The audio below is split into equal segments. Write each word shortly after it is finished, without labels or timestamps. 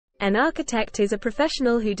An architect is a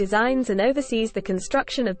professional who designs and oversees the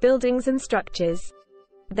construction of buildings and structures.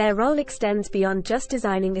 Their role extends beyond just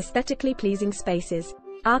designing aesthetically pleasing spaces.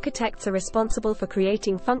 Architects are responsible for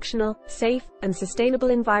creating functional, safe, and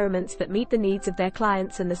sustainable environments that meet the needs of their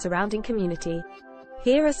clients and the surrounding community.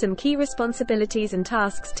 Here are some key responsibilities and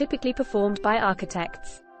tasks typically performed by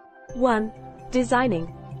architects. 1.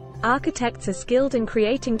 Designing. Architects are skilled in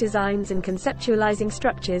creating designs and conceptualizing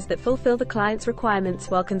structures that fulfill the client's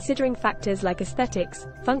requirements while considering factors like aesthetics,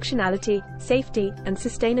 functionality, safety, and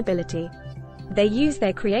sustainability. They use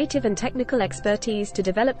their creative and technical expertise to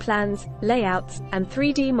develop plans, layouts, and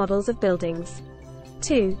 3D models of buildings.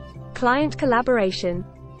 2. Client collaboration.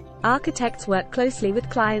 Architects work closely with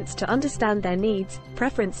clients to understand their needs,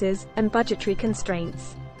 preferences, and budgetary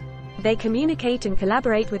constraints. They communicate and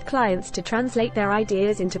collaborate with clients to translate their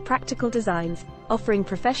ideas into practical designs, offering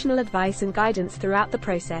professional advice and guidance throughout the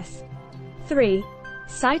process. 3.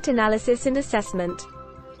 Site analysis and assessment.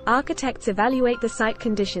 Architects evaluate the site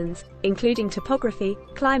conditions, including topography,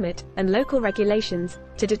 climate, and local regulations,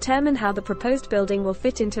 to determine how the proposed building will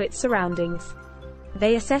fit into its surroundings.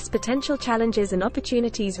 They assess potential challenges and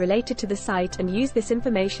opportunities related to the site and use this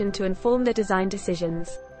information to inform their design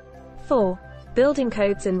decisions. 4. Building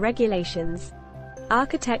codes and regulations.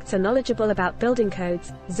 Architects are knowledgeable about building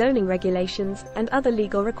codes, zoning regulations, and other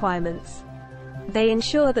legal requirements. They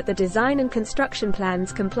ensure that the design and construction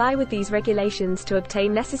plans comply with these regulations to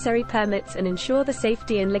obtain necessary permits and ensure the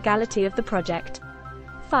safety and legality of the project.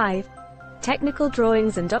 5. Technical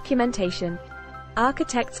drawings and documentation.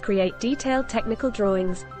 Architects create detailed technical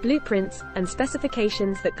drawings, blueprints, and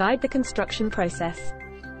specifications that guide the construction process.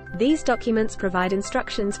 These documents provide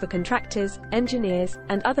instructions for contractors, engineers,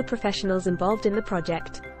 and other professionals involved in the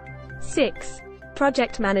project. 6.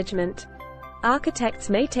 Project management. Architects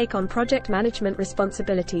may take on project management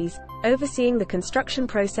responsibilities, overseeing the construction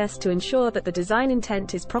process to ensure that the design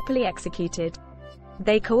intent is properly executed.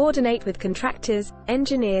 They coordinate with contractors,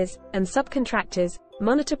 engineers, and subcontractors,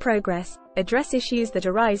 monitor progress, address issues that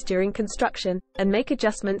arise during construction, and make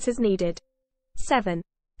adjustments as needed. 7.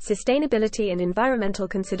 Sustainability and environmental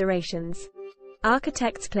considerations.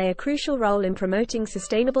 Architects play a crucial role in promoting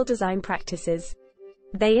sustainable design practices.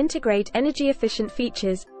 They integrate energy-efficient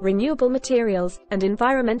features, renewable materials, and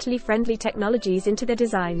environmentally friendly technologies into their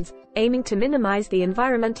designs, aiming to minimize the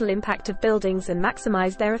environmental impact of buildings and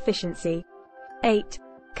maximize their efficiency. 8.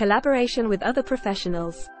 Collaboration with other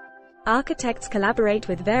professionals. Architects collaborate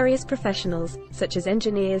with various professionals, such as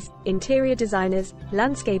engineers, interior designers,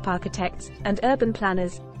 landscape architects, and urban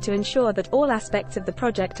planners, to ensure that all aspects of the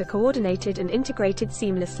project are coordinated and integrated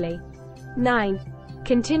seamlessly. 9.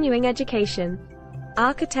 Continuing education.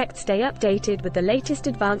 Architects stay updated with the latest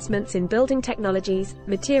advancements in building technologies,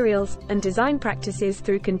 materials, and design practices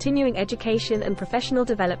through continuing education and professional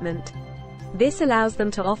development. This allows them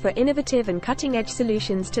to offer innovative and cutting-edge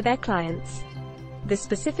solutions to their clients. The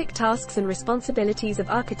specific tasks and responsibilities of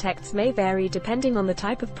architects may vary depending on the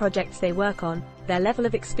type of projects they work on, their level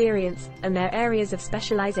of experience, and their areas of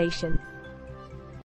specialization.